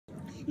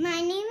My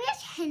name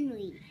is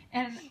Henry.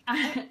 And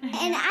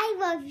I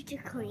love to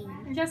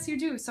clean. Yes, you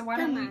do. So why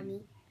don't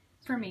Mommy.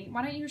 For me,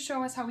 why don't you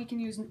show us how we can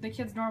use the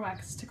Kids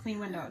Norwex to clean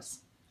windows?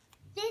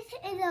 This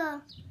is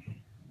a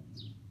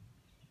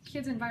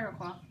Kids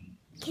EnviroCloth.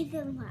 Kids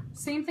Norwex.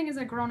 Same thing as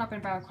a grown-up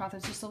EnviroCloth,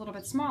 it's just a little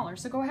bit smaller.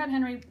 So go ahead,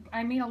 Henry.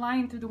 I made a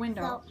line through the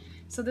window.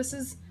 So this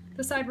is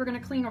the side we're going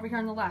to clean over here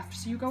on the left.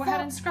 So you go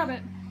ahead and scrub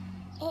it.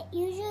 It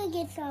usually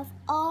gets off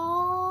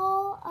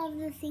all of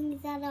the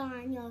things that are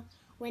on your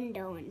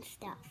window and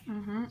stuff.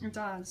 It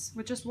does.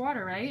 With just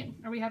water, right?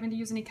 Are we having to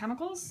use any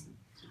chemicals?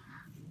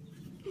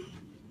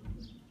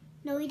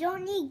 No, we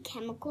don't need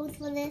chemicals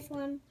for this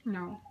one.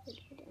 No.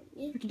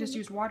 We can just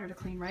use water to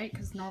clean, right?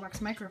 Because Norwex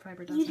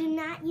microfiber does You it. do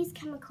not use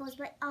chemicals,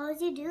 but all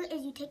you do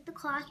is you take the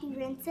cloth, you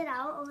rinse it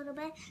out a little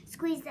bit,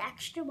 squeeze the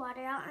extra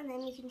water out, and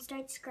then you can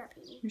start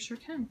scrubbing. You sure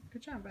can.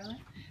 Good job, Violet.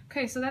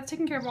 Okay, so that's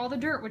taking care of all the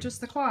dirt with just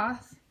the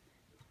cloth.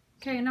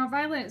 Okay, and now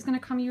Violet is going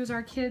to come use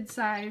our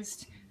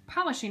kid-sized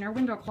polishing, our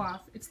window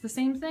cloth. It's the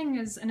same thing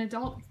as an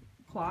adult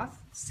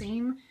cloth,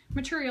 same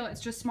material,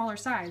 it's just smaller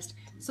sized.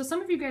 So some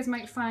of you guys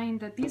might find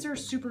that these are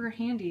super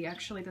handy.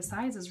 Actually, the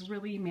size is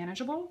really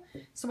manageable.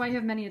 So I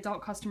have many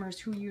adult customers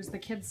who use the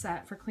kids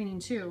set for cleaning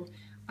too.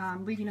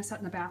 Leaving a set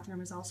in the bathroom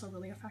is also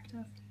really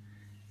effective.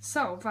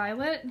 So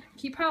Violet,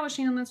 keep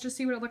polishing and let's just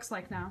see what it looks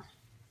like now.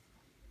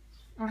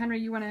 Oh, Henry,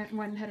 you went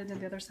and headed to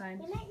the other side.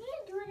 We might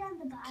need to do it on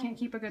the bottom. Can't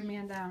keep a good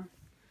man down.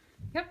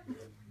 Yep.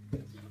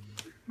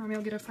 Mommy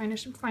will get a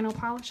final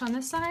polish on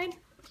this side.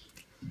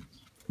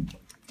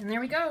 And there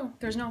we go.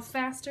 There's no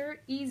faster,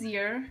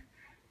 easier,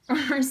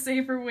 or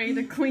safer way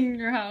to clean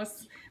your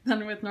house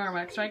than with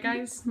Norwex, right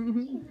guys?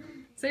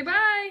 Say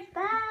bye!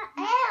 Bye!